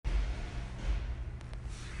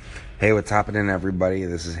Hey, what's happening, everybody?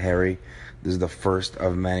 This is Harry. This is the first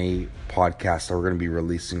of many podcasts that we're going to be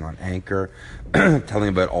releasing on Anchor, telling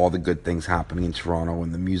about all the good things happening in Toronto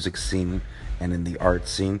in the music scene and in the art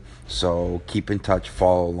scene. So keep in touch,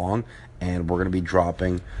 follow along, and we're going to be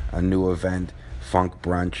dropping a new event, Funk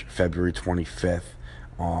Brunch, February 25th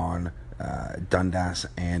on Dundas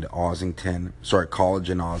and Ossington,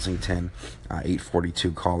 College and Ossington,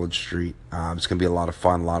 842 College Street. It's going to be a lot of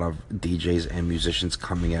fun, a lot of DJs and musicians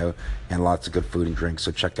coming out, and lots of good food and drinks.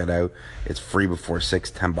 So check it out. It's free before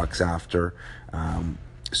 6, $10 after.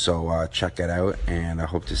 So check it out, and I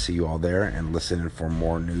hope to see you all there and listen in for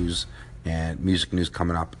more news and music news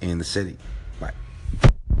coming up in the city. Bye.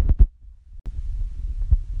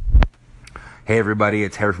 Hey everybody,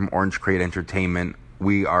 it's Harry from Orange Crate Entertainment.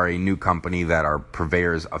 We are a new company that are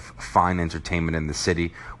purveyors of fine entertainment in the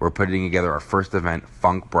city. We're putting together our first event,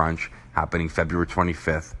 Funk Brunch, happening February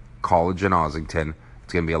 25th, College in Ossington.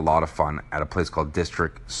 It's going to be a lot of fun at a place called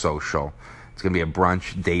District Social. It's going to be a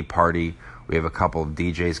brunch day party. We have a couple of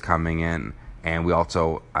DJs coming in, and we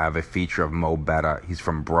also have a feature of Mo Betta. He's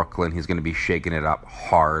from Brooklyn. He's going to be shaking it up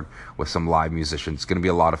hard with some live musicians. It's going to be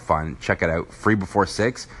a lot of fun. Check it out. Free before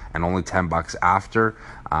 6 and only $10 after.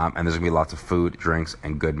 And there's going to be lots of food, drinks,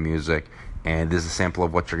 and good music. And this is a sample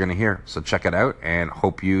of what you're going to hear. So check it out and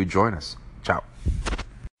hope you join us. Ciao.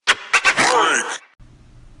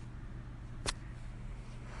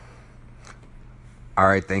 All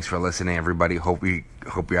right, thanks for listening, everybody. Hope you're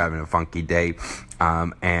having a funky day,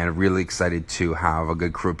 and really excited to have a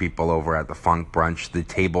good crew of people over at the Funk Brunch. The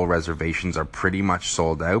table reservations are pretty much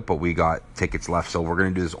sold out, but we got tickets left, so we're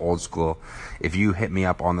going to do this old school. If you hit me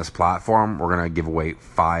up on this platform, we're going to give away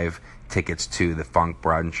 5 tickets to the Funk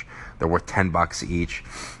Brunch. They're worth $10 each.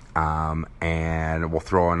 And we'll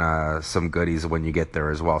throw in some goodies when you get there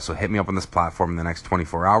as well. So hit me up on this platform in the next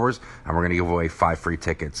 24 hours, and we're going to give away 5 free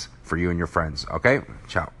tickets for you and your friends. Okay?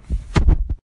 Ciao.